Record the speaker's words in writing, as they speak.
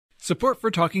Support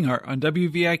for Talking Art on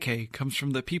WVIK comes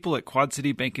from the people at Quad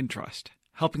City Bank and Trust,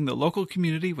 helping the local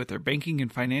community with their banking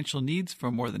and financial needs for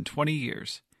more than 20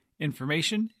 years.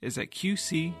 Information is at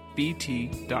qcbt.com.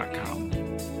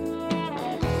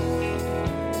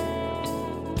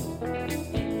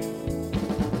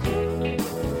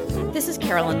 This is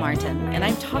Carolyn Martin, and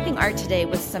I'm talking art today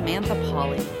with Samantha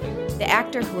Pauly, the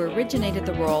actor who originated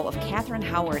the role of Catherine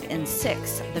Howard in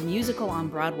Six, the musical on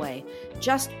Broadway,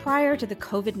 just prior to the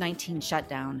COVID-19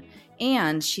 shutdown,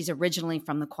 and she's originally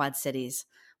from the Quad Cities.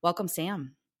 Welcome,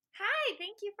 Sam. Hi,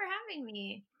 thank you for having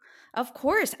me. Of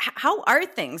course. How are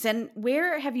things, and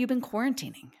where have you been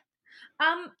quarantining?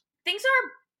 Things are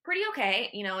pretty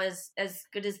okay, as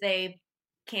good as they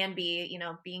can be,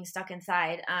 being stuck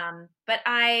inside. But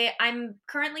I'm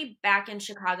currently back in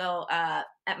Chicago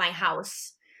at my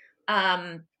house.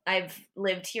 I've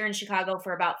lived here in Chicago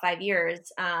for about 5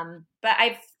 years. But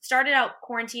I've started out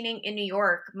quarantining in New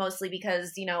York mostly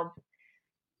because,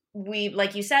 we,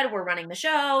 like you said, we're running the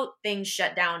show. Things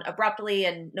shut down abruptly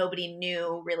and nobody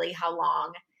knew really how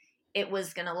long it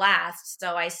was going to last.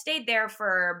 So I stayed there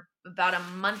for about a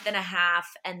month and a half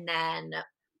and then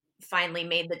finally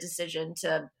made the decision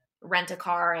to rent a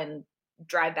car and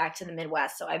drive back to the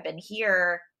Midwest. So I've been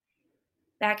here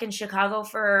back in Chicago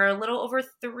for a little over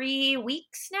 3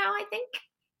 weeks now, I think.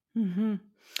 Mm-hmm.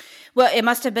 Well, it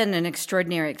must have been an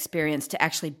extraordinary experience to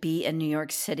actually be in New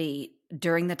York City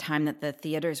during the time that the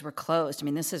theaters were closed. I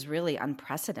mean, this is really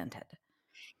unprecedented.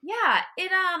 Yeah,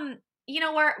 it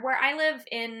where I live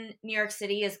in New York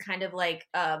City is kind of like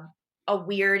a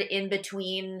weird in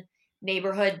between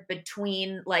neighborhood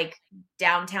between like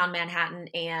downtown Manhattan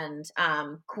and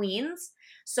Queens.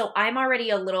 So I'm already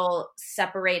a little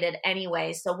separated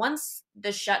anyway. So once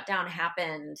the shutdown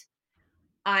happened,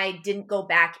 I didn't go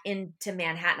back into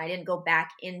Manhattan. I didn't go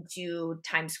back into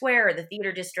Times Square or the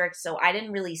theater district. So I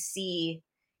didn't really see,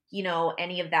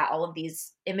 any of that, all of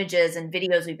these images and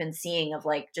videos we've been seeing of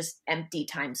like just empty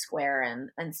Times Square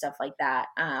and stuff like that.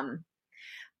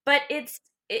 But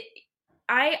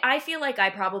I feel like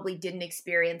I probably didn't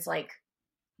experience like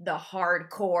the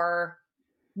hardcore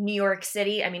New York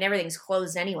City. I mean, everything's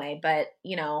closed anyway, but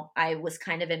I was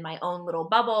kind of in my own little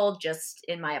bubble, just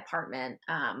in my apartment.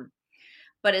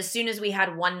 But as soon as we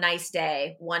had one nice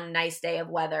day of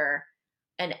weather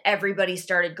and everybody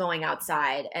started going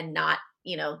outside and not,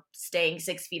 staying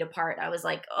 6 feet apart, I was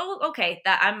like, oh, okay,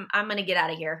 that I'm going to get out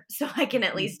of here so I can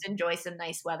at least enjoy some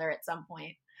nice weather at some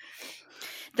point.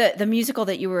 The musical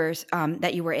that you were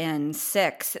in,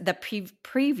 Six, the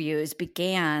previews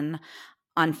began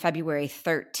on February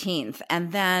 13th,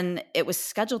 and then it was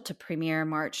scheduled to premiere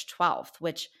March 12th,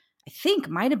 which I think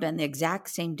might have been the exact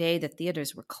same day the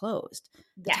theaters were closed.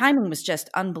 The timing was just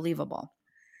unbelievable.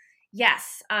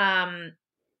 Yes. And,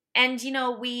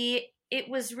 it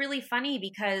was really funny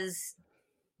because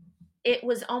it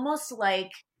was almost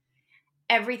like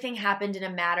everything happened in a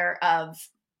matter of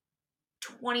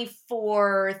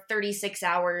 24, 36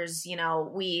 hours.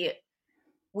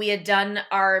 We had done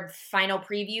our final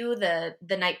preview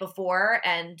the night before,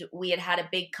 and we had a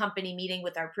big company meeting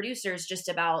with our producers just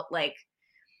about like,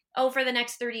 for the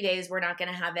next 30 days, we're not going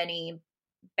to have any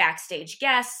backstage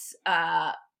guests.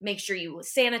 Make sure you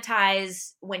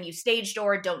sanitize when you stage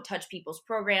door. Don't touch people's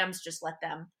programs. Just let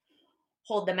them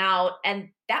hold them out. And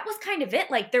that was kind of it.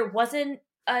 Like there wasn't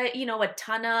a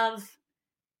ton of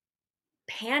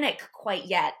panic quite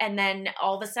yet. And then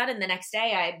all of a sudden the next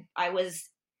day I was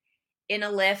in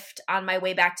a Lyft on my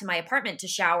way back to my apartment to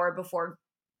shower before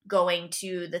going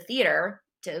to the theater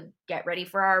to get ready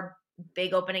for our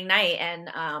big opening night. And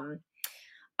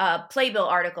a Playbill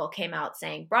article came out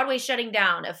saying Broadway's shutting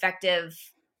down effective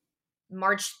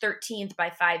March 13th by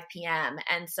 5 p.m.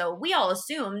 And so we all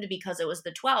assumed because it was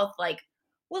the 12th, like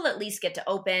we'll at least get to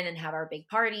open and have our big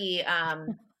party.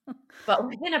 But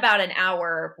within about an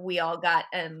hour, we all got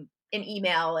an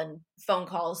email and phone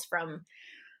calls from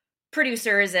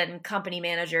producers and company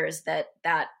managers that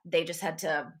they just had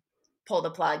to pull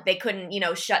the plug. They couldn't,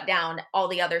 shut down all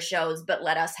the other shows, but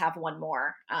let us have one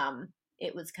more.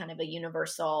 It was kind of a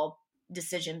universal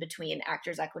decision between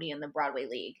Actors Equity and the Broadway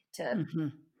League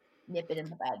to nip it in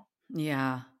the bud.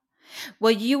 Yeah.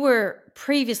 Well, you were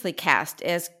previously cast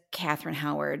as Catherine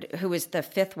Howard, who was the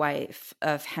fifth wife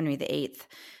of Henry VIII,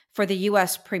 for the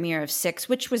U.S. premiere of Six,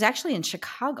 which was actually in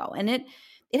Chicago. And it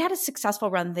had a successful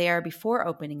run there before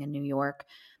opening in New York.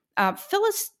 Fill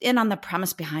us in on the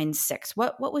premise behind Six.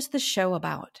 What was the show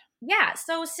about? Yeah,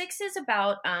 so Six is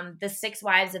about the six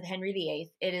wives of Henry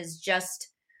VIII. It is just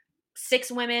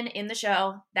 6 women in the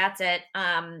show. That's it.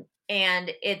 And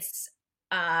it's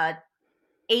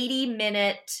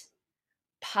 80-minute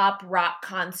pop rock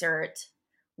concert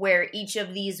where each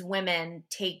of these women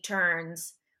take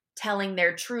turns telling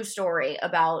their true story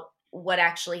about what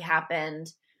actually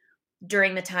happened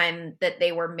during the time that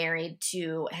they were married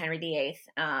to Henry VIII,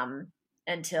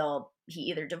 until he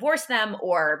either divorced them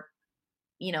or,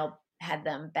 had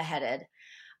them beheaded.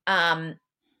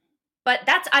 But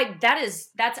that's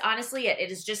honestly it.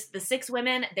 It is just the 6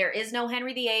 women. There is no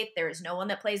Henry VIII. There is no one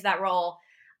that plays that role.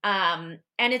 And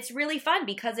it's really fun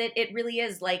because it really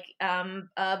is like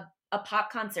a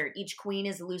pop concert. Each queen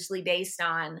is loosely based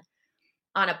on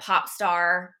a pop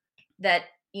star that,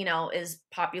 is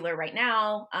popular right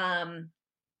now.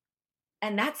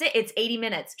 And that's it. It's 80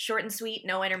 minutes, short and sweet,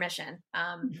 no intermission.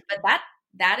 But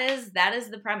that is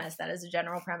the premise. That is the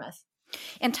general premise.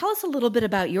 And tell us a little bit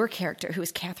about your character, who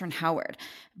is Catherine Howard,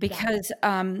 because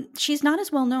she's not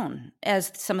as well known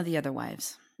as some of the other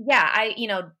wives. Yeah,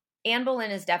 Anne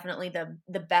Boleyn is definitely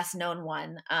the best known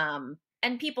one.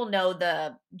 And people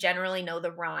generally know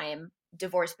the rhyme: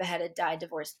 divorced, beheaded, died,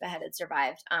 divorced, beheaded,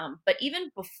 survived. But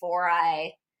even before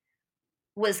I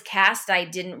was cast, I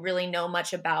didn't really know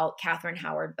much about Catherine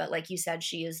Howard. But like you said,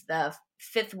 she is the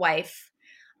 5th wife.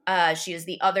 She is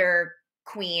the other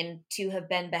queen to have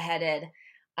been beheaded.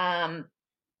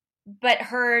 But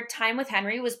her time with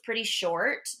Henry was pretty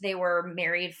short. They were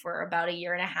married for about a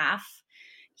year and a half.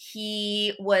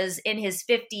 He was in his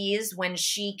 50s when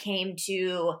she came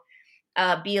to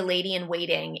be a lady in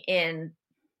waiting in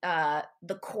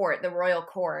the royal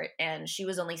court, and she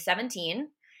was only 17.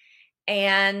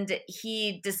 And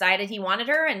he decided he wanted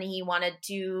her and he wanted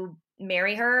to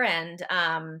marry her. And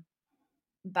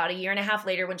about a year and a half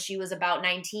later, when she was about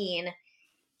 19,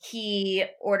 he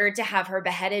ordered to have her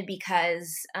beheaded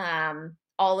because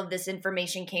all of this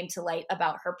information came to light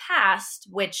about her past,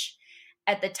 which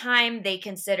at the time they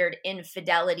considered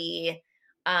infidelity,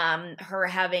 her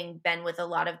having been with a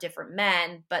lot of different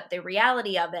men. But the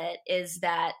reality of it is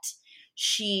that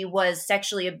she was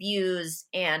sexually abused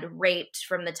and raped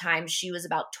from the time she was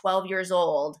about 12 years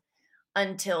old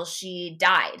until she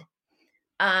died.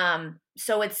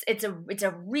 So it's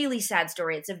a really sad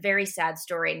story. It's a very sad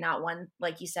story, not one,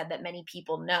 like you said, that many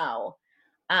people know.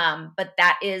 But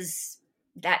that is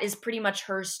pretty much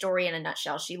her story in a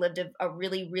nutshell. She lived a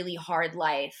really, really hard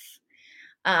life,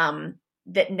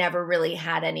 that never really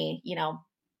had any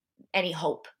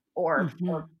hope or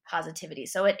positivity.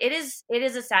 So it is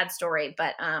a sad story,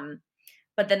 but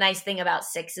the nice thing about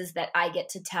 6 is that I get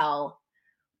to tell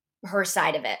her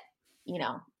side of it,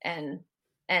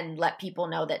 and let people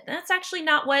know that that's actually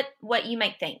not what you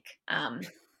might think.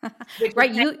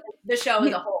 Right. The show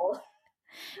as a whole.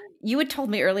 You had told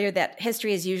me earlier that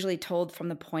history is usually told from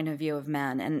the point of view of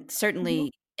men. And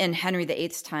certainly in Henry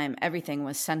VIII's time, everything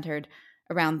was centered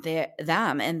around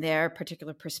them and their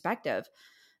particular perspective.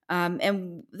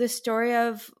 And the story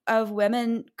of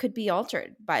women could be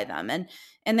altered by them.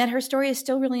 And that her story is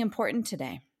still really important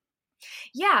today.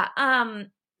 Yeah.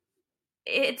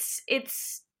 It's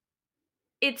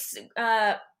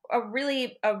a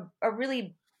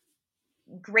really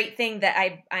great thing that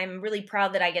I'm really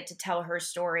proud that I get to tell her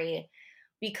story,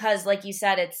 because like you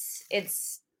said,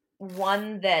 it's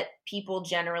one that people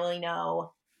generally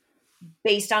know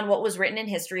based on what was written in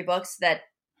history books that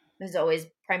has always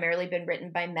primarily been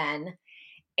written by men.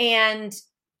 And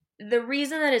the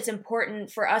reason that it's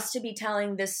important for us to be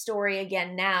telling this story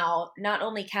again now, not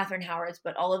only Catherine Howard's,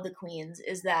 but all of the queens,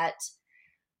 is that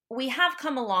we have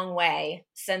come a long way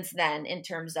since then in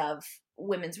terms of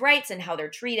women's rights and how they're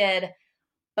treated.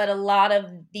 But a lot of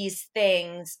these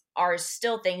things are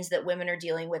still things that women are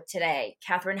dealing with today.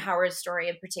 Catherine Howard's story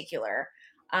in particular,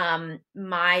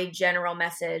 my general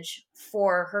message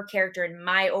for her character and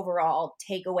my overall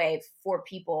takeaway for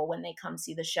people when they come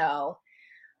see the show,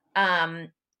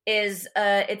 is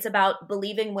it's about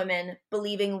believing women,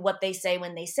 believing what they say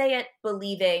when they say it,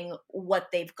 believing what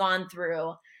they've gone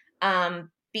through.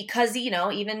 Because,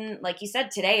 even like you said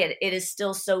today, it is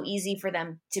still so easy for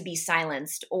them to be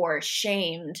silenced or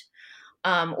shamed,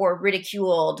 or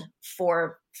ridiculed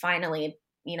for finally,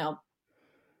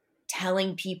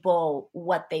 telling people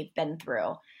what they've been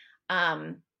through.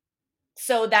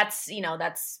 So that's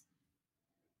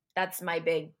my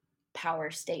big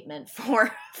power statement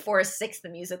for 6 the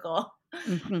musical.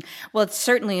 Mm-hmm. Well, it's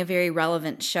certainly a very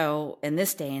relevant show in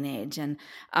this day and age, and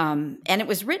it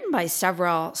was written by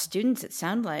several students. It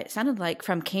sounded like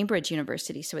from Cambridge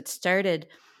University. So it started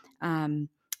in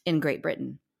Great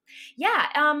Britain. Yeah,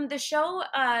 the show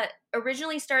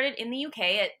originally started in the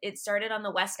UK. It started on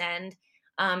the West End,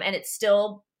 and it's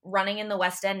still running in the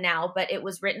West End now. But it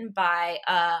was written by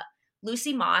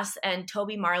Lucy Moss and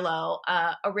Toby Marlowe,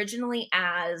 originally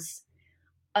as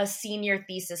a senior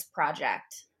thesis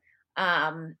project.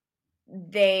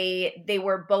 they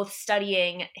were both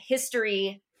studying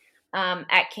history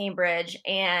at Cambridge,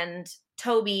 and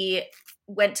Toby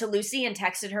went to Lucy and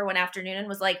texted her one afternoon and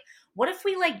was like, what if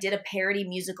we like did a parody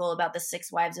musical about the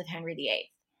six wives of Henry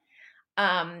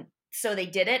VIII? So they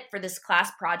did it for this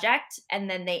class project, and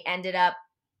then they ended up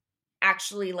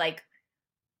actually like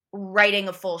writing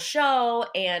a full show,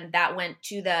 and that went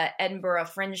to the Edinburgh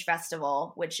Fringe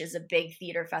Festival, which is a big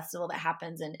theater festival that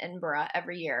happens in Edinburgh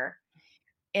every year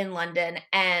in London.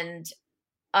 And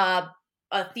a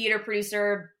theater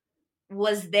producer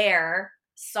was there,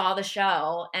 saw the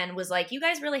show, and was like, you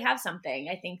guys really have something.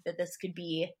 I think that this could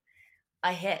be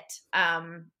a hit.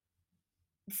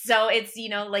 So it's, you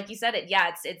know, like you said,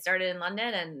 it started in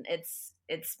London, and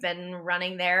it's been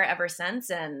running there ever since,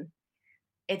 and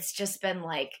it's just been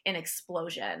like an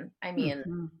explosion. I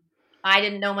mean, I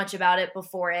didn't know much about it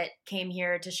before it came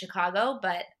here to Chicago,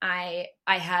 but I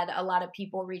had a lot of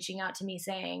people reaching out to me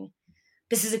saying,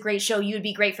 this is a great show. You would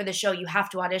be great for the show. You have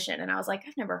to audition. And I was like,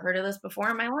 I've never heard of this before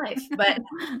in my life. But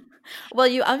well,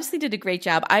 you obviously did a great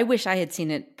job. I wish I had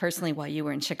seen it personally while you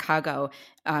were in Chicago.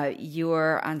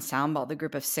 Your ensemble, the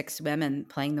group of 6 women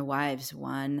playing the wives,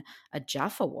 won a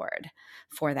Jeff Award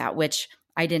for that, which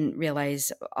I didn't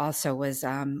realize also was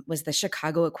the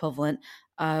Chicago equivalent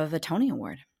of a Tony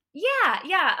Award. Yeah.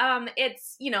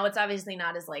 It's, you know, it's obviously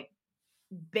not as like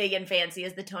big and fancy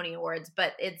as the Tony Awards,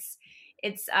 but it's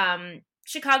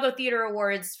Chicago Theater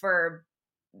Awards for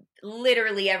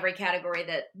literally every category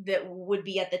that would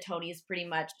be at the Tonys pretty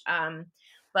much.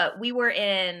 But we were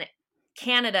in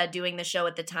Canada doing the show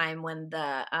at the time when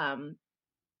the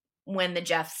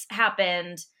Jeffs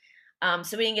happened.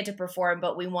 So we didn't get to perform,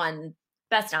 but we won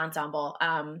Best Ensemble,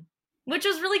 which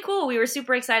was really cool. We were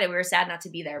super excited. We were sad not to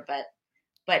be there, but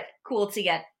cool to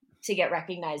get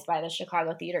recognized by the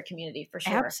Chicago theater community for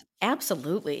sure.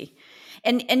 Absolutely.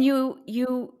 And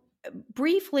you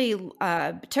briefly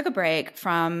took a break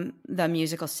from the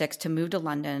musical Six to move to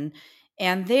London,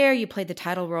 and there you played the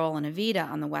title role in Evita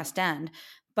on the West End.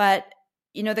 But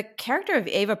you know, the character of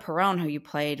Eva Peron, who you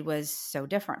played, was so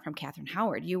different from Catherine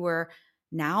Howard. You were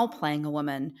now playing a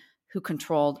woman who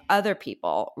controlled other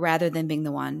people rather than being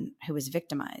the one who was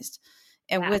victimized.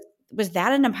 And was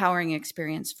that an empowering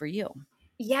experience for you?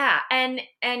 Yeah. And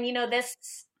you know, this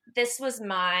was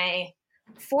my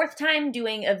 4th time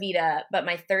doing Evita, but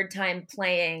my 3rd time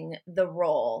playing the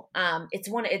role. It's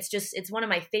one of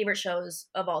my favorite shows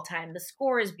of all time. The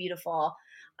score is beautiful.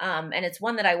 And it's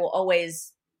one that I will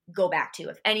always go back to.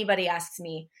 If anybody asks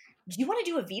me, do you want to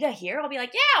do Evita here? I'll be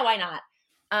like, yeah, why not?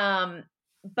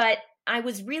 But I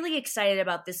was really excited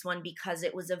about this one because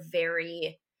it was a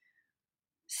very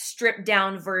stripped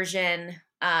down version.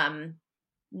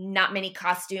 Not many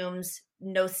costumes,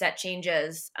 no set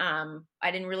changes.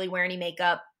 I didn't really wear any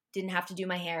makeup, didn't have to do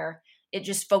my hair. It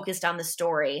just focused on the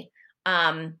story.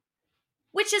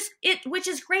 Which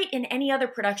is great in any other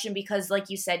production because like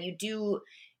you said, you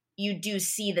do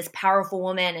see this powerful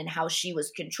woman and how she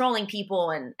was controlling people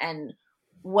and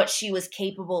what she was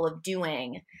capable of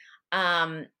doing.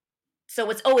 So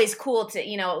it's always cool to,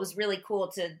 you know, it was really cool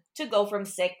to go from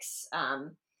Six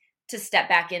to step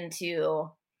back into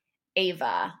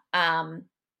Ava.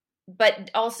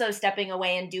 But also stepping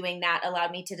away and doing that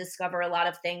allowed me to discover a lot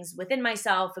of things within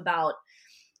myself about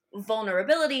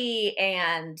vulnerability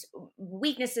and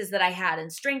weaknesses that I had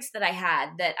and strengths that I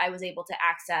had that I was able to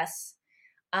access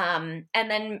and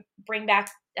then bring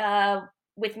back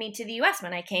with me to the US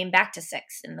when I came back to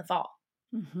Six in the fall.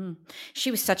 Mm-hmm. She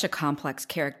was such a complex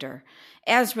character,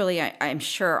 as really I'm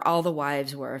sure all the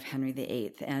wives were of Henry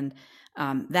VIII. And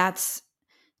that's,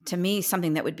 to me,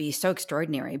 something that would be so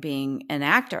extraordinary. Being an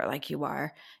actor like you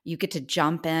are, you get to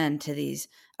jump into these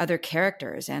other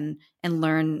characters and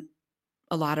learn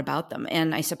a lot about them.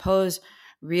 And I suppose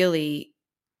really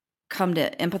come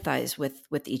to empathize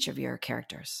with each of your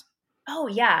characters. Oh,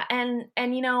 yeah.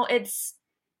 And you know, it's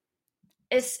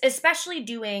especially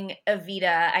doing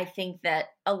Evita, I think that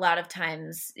a lot of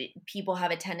times people have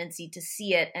a tendency to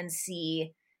see it and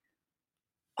see,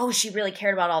 oh, she really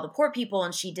cared about all the poor people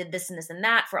and she did this and this and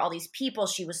that for all these people.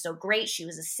 She was so great. She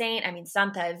was a saint. I mean,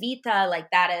 Santa Evita, like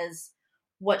that is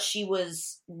what she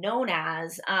was known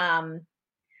as.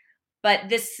 But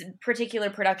this particular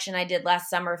production I did last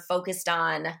summer focused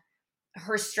on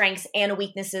her strengths and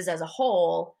weaknesses as a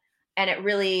whole. And it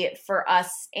really, for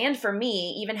us and for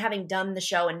me, even having done the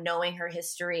show and knowing her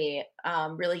history,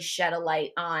 really shed a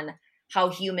light on how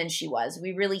human she was.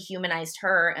 We really humanized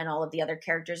her and all of the other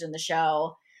characters in the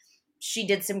show. She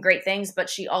did some great things, but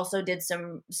she also did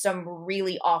some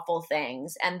really awful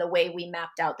things. And the way we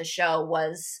mapped out the show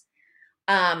was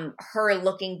her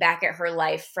looking back at her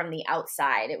life from the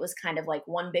outside. It was kind of like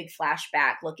one big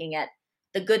flashback looking at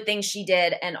the good things she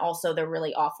did and also the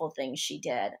really awful things she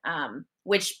did,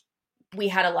 which we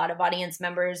had a lot of audience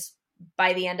members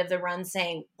by the end of the run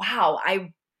saying, wow,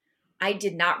 I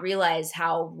did not realize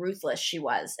how ruthless she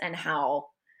was and how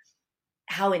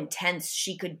intense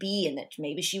she could be, and that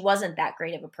maybe she wasn't that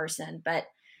great of a person. But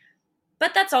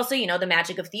that's also, the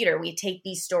magic of theater. We take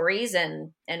these stories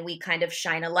and we kind of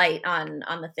shine a light on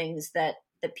the things that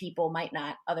people might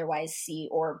not otherwise see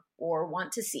or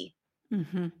want to see.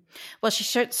 Mm-hmm. Well, she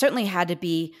certainly had to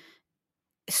be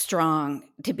strong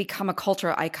to become a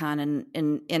cultural icon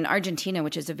in Argentina,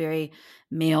 which is a very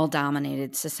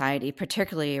male-dominated society,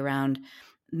 particularly around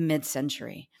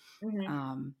mid-century.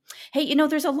 Mm-hmm. Hey,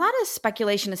 there's a lot of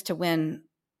speculation as to when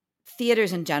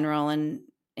theaters in general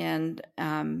and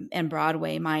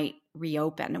Broadway might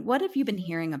reopen. What have you been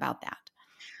hearing about that?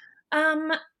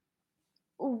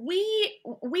 We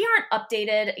aren't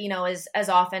updated, as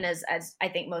often as I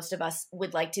think most of us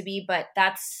would like to be, but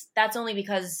that's only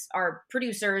because our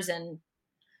producers and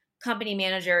company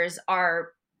managers are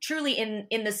truly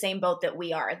in the same boat that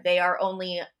we are. They are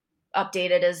only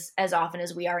updated as often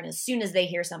as we are, and as soon as they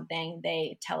hear something,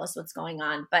 they tell us what's going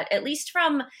on. But at least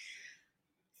from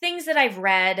things that I've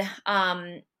read,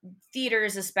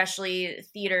 theaters, especially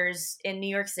theaters in New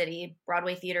York City,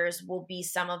 Broadway theaters will be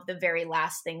some of the very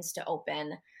last things to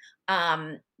open,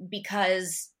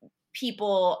 because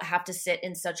people have to sit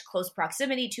in such close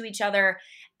proximity to each other.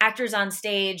 Actors on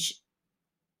stage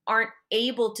aren't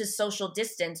able to social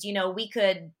distance. We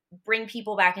could bring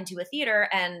people back into a theater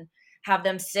and have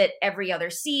them sit every other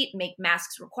seat, make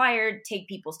masks required, take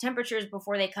people's temperatures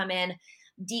before they come in,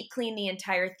 deep clean the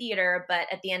entire theater. But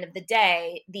at the end of the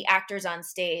day, the actors on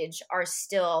stage are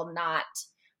still not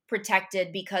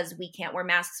protected because we can't wear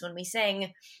masks when we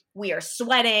sing. We are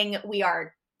sweating, we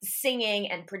are singing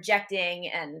and projecting,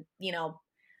 and,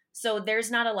 so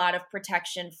there's not a lot of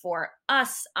protection for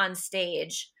us on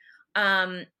stage.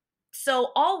 So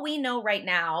all we know right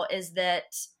now is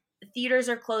that theaters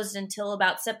are closed until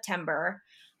about September.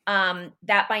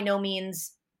 That by no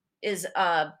means is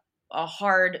a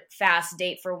hard, fast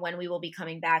date for when we will be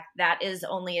coming back. That is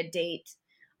only a date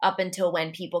up until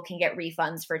when people can get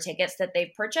refunds for tickets that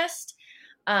they've purchased.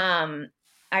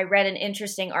 I read an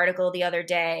interesting article the other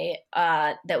day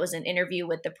that was an interview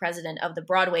with the president of the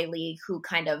Broadway League, who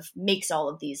kind of makes all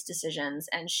of these decisions.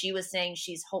 And she was saying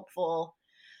she's hopeful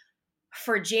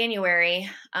for January,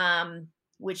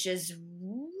 which is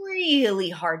really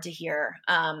hard to hear,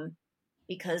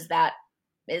 because that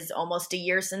is almost a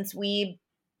year since we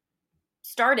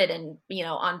started and,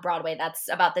 on Broadway. That's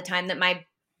about the time that my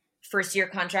first year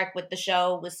contract with the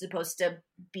show was supposed to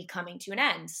be coming to an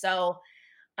end. So,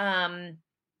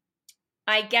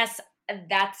 I guess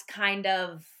that's kind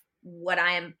of what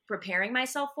I am preparing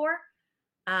myself for.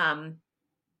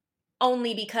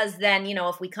 Only because then,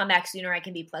 if we come back sooner, I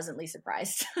can be pleasantly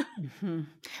surprised. Mm-hmm.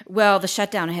 Well, the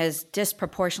shutdown has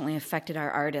disproportionately affected our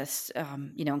artists,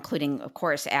 including, of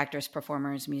course, actors,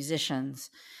 performers, musicians.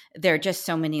 There are just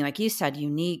so many, like you said,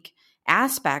 unique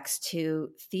aspects to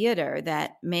theater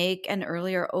that make an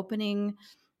earlier opening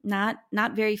not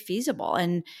very feasible.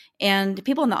 And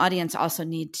people in the audience also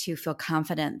need to feel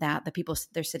confident that the people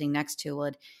they're sitting next to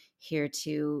would adhere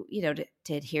to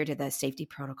adhere to the safety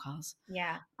protocols.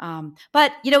 Yeah.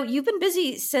 But you've been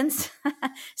busy since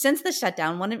the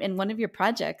shutdown. One of your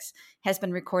projects has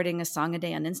been recording a song a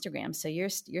day on Instagram. So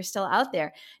you're still out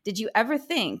there. Did you ever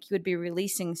think you would be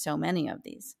releasing so many of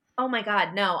these? Oh my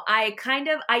God, no. I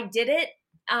did it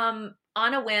on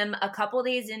a whim. A couple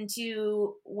days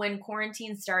into when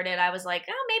quarantine started, I was like,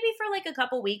 oh, maybe for like a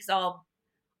couple weeks I'll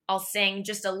sing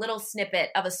just a little snippet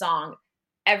of a song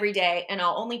every day, and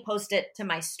I'll only post it to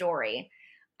my story.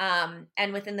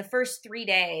 And within the first 3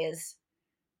 days,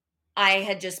 I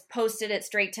had just posted it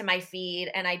straight to my feed,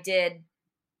 and I did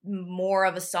more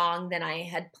of a song than I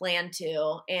had planned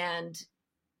to. And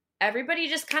everybody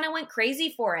just kind of went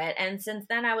crazy for it. And since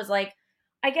then I was like,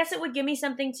 I guess it would give me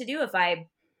something to do if I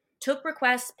took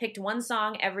requests, picked one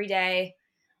song every day,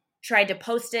 tried to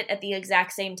post it at the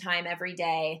exact same time every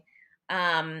day.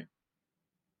 And,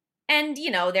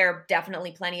 there are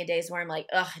definitely plenty of days where I'm like,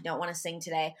 ugh, I don't want to sing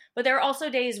today. But there are also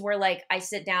days where like I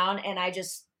sit down and I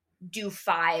just do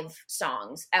 5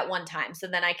 songs at one time. So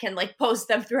then I can like post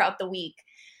them throughout the week.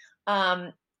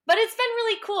 But it's been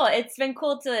really cool. It's been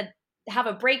cool to have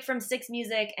a break from Six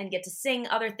Music and get to sing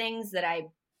other things that I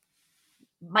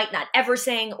might not ever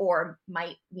sing or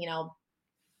might,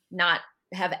 not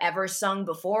have ever sung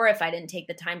before if I didn't take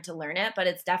the time to learn it. But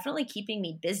it's definitely keeping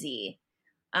me busy.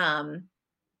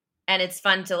 And it's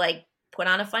fun to like put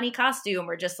on a funny costume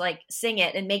or just like sing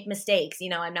it and make mistakes. You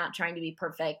know, I'm not trying to be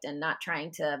perfect and not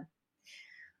trying to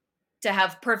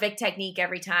have perfect technique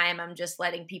every time. I'm just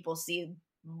letting people see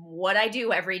what I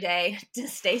do every day to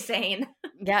stay sane.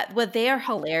 Yeah, well, they are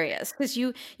hilarious because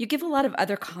you give a lot of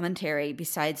other commentary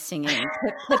besides singing,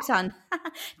 tips on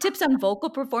tips on vocal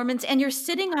performance, and you're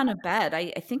sitting on a bed.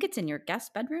 I think it's in your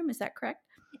guest bedroom. Is that correct?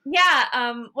 Yeah.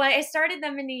 Well, I started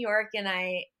them in New York, and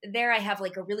I have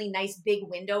like a really nice big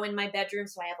window in my bedroom,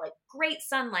 so I have like great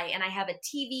sunlight, and I have a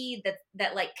TV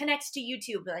that like connects to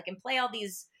YouTube, that I can play all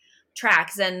these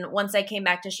tracks. And once I came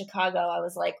back to Chicago, I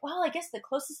was like, well, I guess the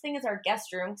closest thing is our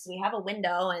guest room because we have a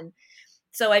window, and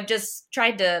so I just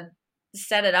tried to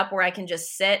set it up where I can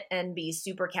just sit and be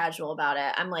super casual about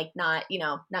it. I'm like not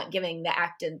giving the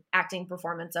acting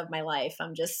performance of my life.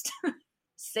 I'm just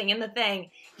singing the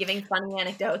thing, giving funny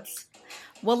anecdotes.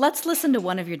 Well, let's listen to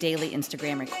one of your daily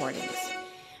Instagram recordings.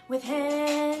 With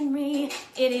Henry,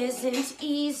 it isn't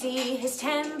easy. His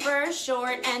temper's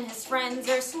short and his friends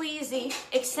are sleazy,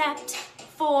 except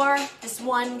for this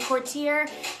one courtier.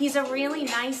 He's a really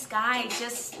nice guy,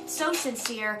 just so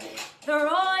sincere. The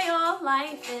royal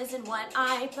life isn't what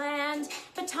I planned,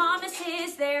 but Thomas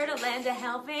is there to lend a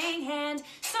helping hand.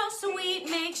 So sweet,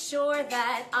 make sure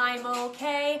that I'm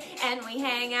okay, and we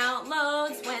hang out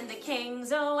loads when the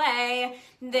king's away.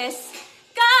 This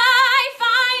guy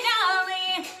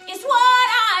finally is what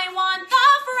I want, the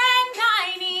friend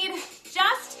I need.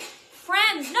 Just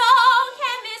friends, no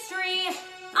chemistry.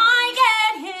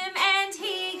 I get him and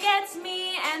he gets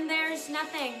me, and there's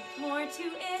nothing more to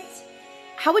it.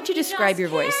 How would you describe your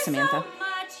voice, Samantha?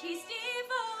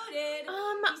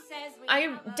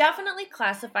 I definitely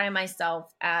classify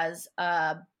myself as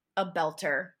a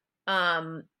belter,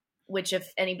 which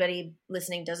if anybody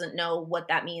listening doesn't know what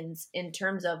that means in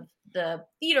terms of the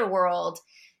theater world,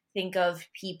 think of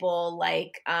people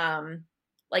like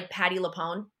Patti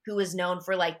LuPone, who is known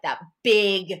for like that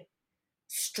big,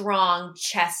 strong,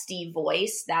 chesty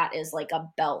voice that is like a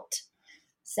belt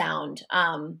sound.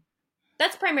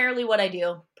 That's primarily what I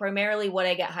do, primarily what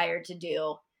I get hired to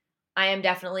do. I am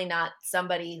definitely not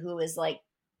somebody who is like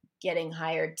getting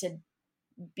hired to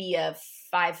be a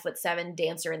 5'7"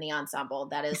 dancer in the ensemble.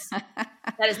 That is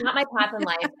not my path in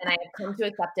life, and I have come to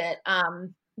accept it.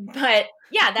 But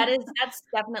yeah, that's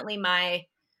definitely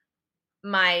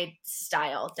my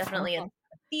style. Definitely a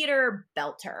theater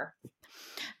belter.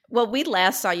 Well, we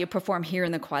last saw you perform here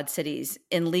in the Quad Cities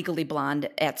in Legally Blonde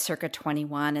at Circa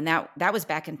 21, and that was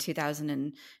back in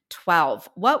 2012.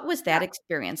 What was that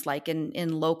experience like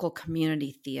in local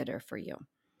community theater for you?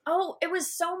 Oh, it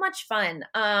was so much fun.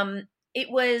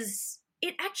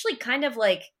 It actually kind of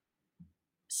like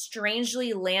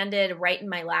strangely landed right in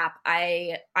my lap.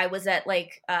 I was at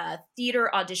like a theater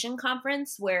audition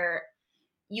conference where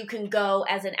you can go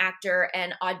as an actor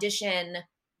and audition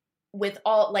with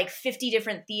all like 50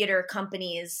 different theater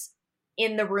companies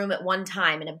in the room at one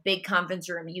time in a big conference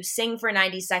room. You sing for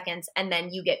 90 seconds and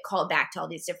then you get called back to all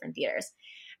these different theaters.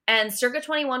 And Circa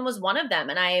 21 was one of them.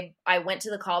 And I went to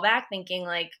the callback thinking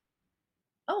like,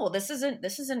 oh, this is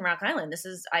in Rock Island.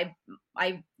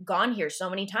 I've gone here so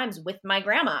many times with my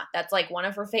grandma. That's like one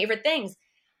of her favorite things.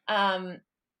 So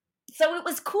it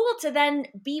was cool to then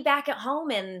be back at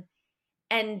home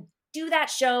and do that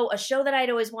show, a show that I'd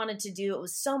always wanted to do. It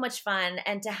was so much fun.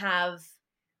 And to have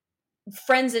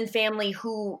friends and family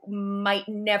who might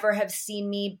never have seen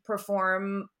me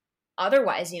perform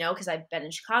otherwise, because I've been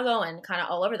in Chicago and kind of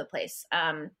all over the place.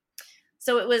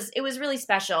 So it was really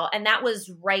special. And that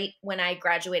was right when I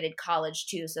graduated college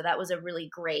too. So that was a really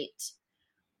great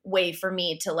way for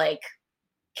me to like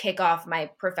kick off my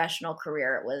professional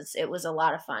career. It was a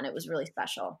lot of fun. It was really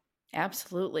special.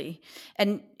 Absolutely.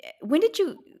 And when did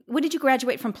you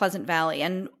graduate from Pleasant Valley,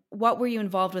 and what were you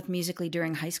involved with musically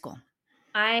during high school?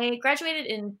 I graduated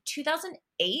in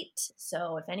 2008.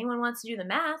 So if anyone wants to do the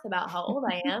math about how old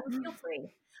I am, feel free.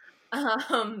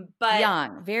 But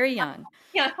young, very young.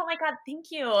 Yeah. Oh my God. Thank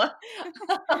you.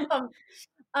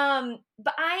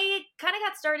 But I kind of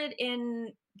got started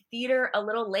in theater a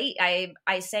little late.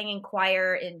 I sang in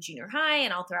choir in junior high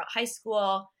and all throughout high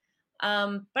school. But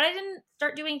I didn't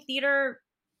start doing theater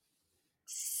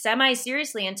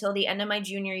semi-seriously until the end of my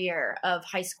junior year of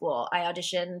high school. I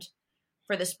auditioned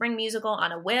for the spring musical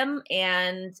on a whim,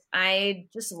 and I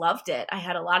just loved it. I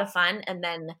had a lot of fun. And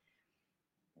then,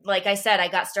 like I said, I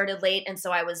got started late, and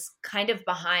so I was kind of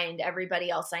behind. Everybody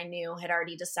else I knew had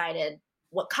already decided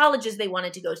what colleges they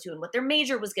wanted to go to and what their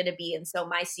major was going to be. And so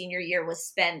my senior year was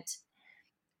spent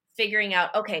figuring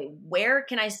out, okay, where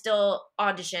can I still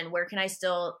audition? Where can I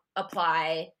still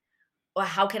apply? Or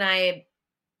how can I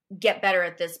get better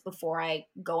at this before I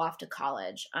go off to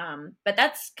college. But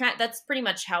that's pretty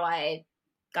much how I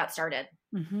got started.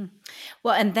 Mm-hmm.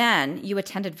 Well, and then you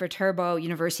attended Viterbo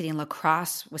University in La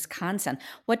Crosse, Wisconsin.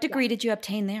 What degree did you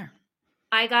obtain there?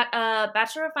 I got a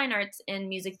Bachelor of Fine Arts in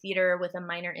Music Theater with a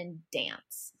minor in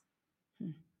dance.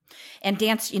 And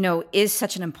dance, is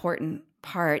such an important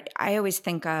part. I always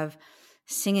think of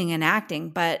singing and acting,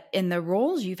 but in the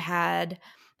roles you've had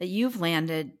that you've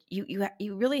landed, you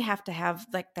really have to have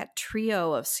like that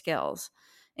trio of skills,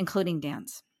 including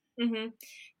dance. Mm-hmm.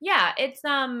 Yeah, it's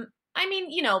not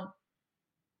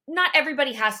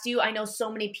everybody has to. I know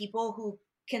so many people who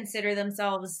consider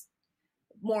themselves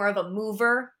more of a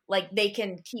mover, like they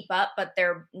can keep up, but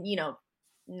they're,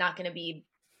 not going to be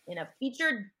in a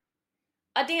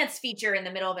dance feature in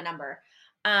the middle of a number.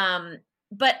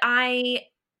 But I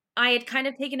had kind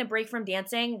of taken a break from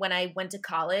dancing when I went to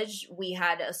college. We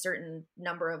had a certain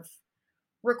number of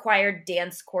required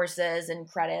dance courses and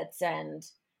credits, and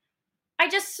I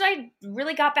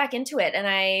really got back into it. And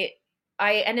I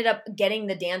ended up getting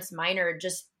the dance minor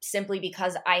just simply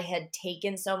because I had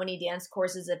taken so many dance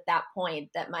courses at that point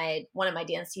that one of my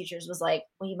dance teachers was like,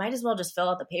 well, you might as well just fill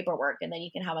out the paperwork and then you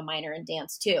can have a minor in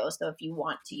dance too. So if you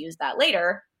want to use that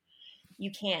later, you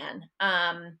can.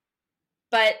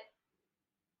 But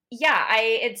yeah,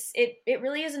 it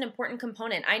really is an important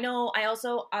component. I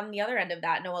also, on the other end of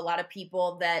that, know a lot of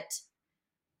people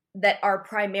that are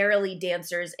primarily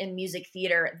dancers in music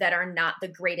theater that are not the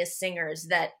greatest singers,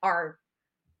 that are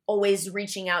always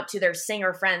reaching out to their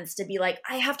singer friends to be like,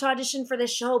 I have to audition for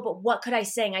this show, but what could I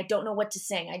sing? I don't know what to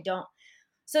sing.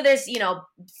 So there's,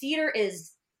 theater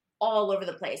is all over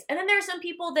the place. And then there are some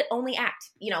people that only act,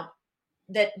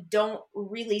 that don't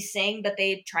really sing, but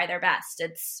they try their best.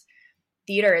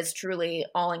 Theater is truly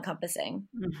all encompassing.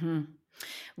 Mm-hmm.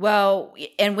 Well,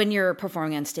 and when you're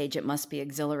performing on stage, it must be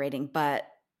exhilarating, but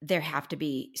there have to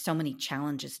be so many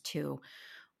challenges too.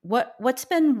 What's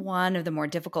been one of the more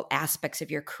difficult aspects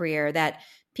of your career that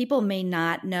people may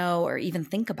not know or even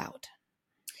think about?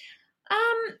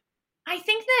 I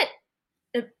think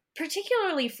that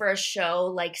particularly for a show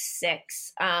like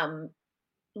Six,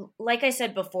 like I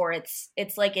said before,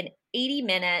 it's like an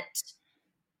 80-minute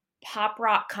pop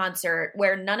rock concert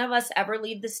where none of us ever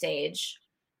leave the stage.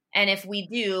 And if we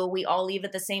do, we all leave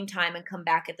at the same time and come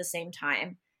back at the same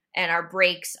time. And our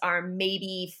breaks are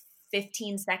maybe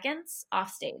 15 seconds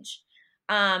off stage.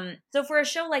 So for a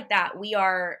show like that, we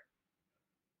are,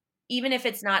 even if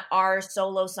it's not our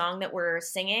solo song that we're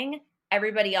singing,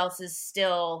 everybody else is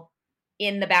still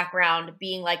in the background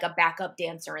being like a backup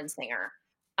dancer and singer.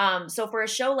 So for a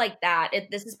show like that,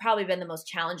 this has probably been the most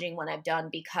challenging one I've done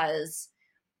because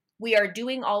we are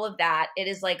doing all of that. It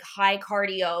is like high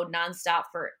cardio nonstop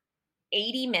for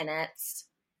 80 minutes,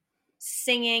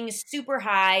 singing super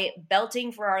high,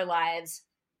 belting for our lives,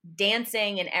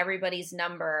 dancing in everybody's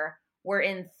number. We're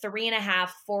in 3.5,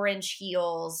 4-inch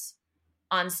heels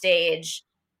on stage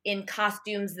in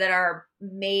costumes that are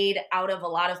made out of a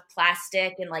lot of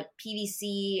plastic and like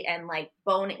PVC and like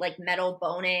bone, like metal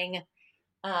boning.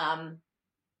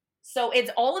 So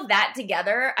it's all of that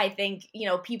together. I think,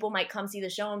 people might come see the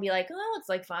show and be like, oh, it's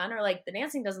like fun, or like the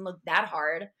dancing doesn't look that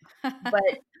hard,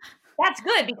 but that's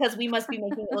good because we must be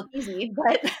making it look easy.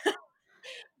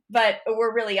 But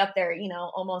we're really up there,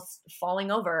 almost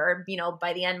falling over, or,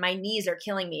 by the end, my knees are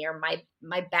killing me, or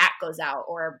my back goes out,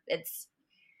 or it's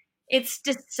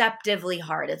deceptively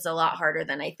hard. It's a lot harder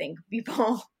than I think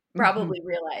people probably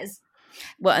realize.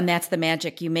 Well, and that's the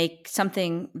magic. You make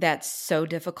something that's so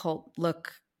difficult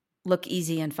look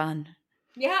easy and fun.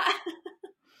 Yeah.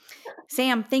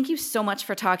 Sam, thank you so much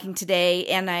for talking today.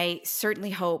 And I certainly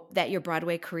hope that your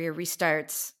Broadway career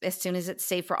restarts as soon as it's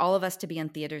safe for all of us to be in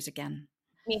theaters again.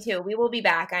 Me too. We will be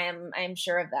back. I am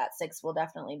sure of that. Six will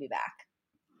definitely be back.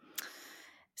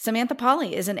 Samantha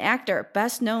Pauly is an actor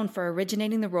best known for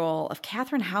originating the role of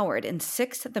Catherine Howard in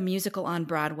Six the Musical on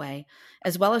Broadway,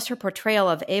 as well as her portrayal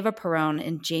of Eva Peron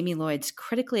in Jamie Lloyd's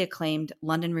critically acclaimed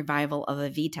London revival of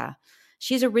Evita.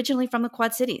 She's originally from the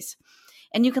Quad Cities,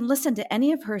 and you can listen to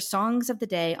any of her songs of the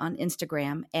day on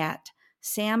Instagram at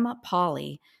Sam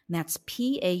Pauly, and that's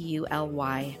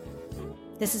Pauly.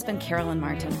 This has been Carolyn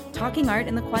Martin, talking art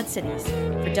in the Quad Cities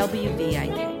for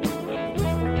WVIK.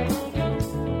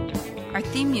 Our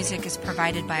theme music is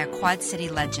provided by a Quad City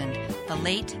legend, the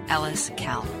late Ellis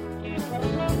Kell.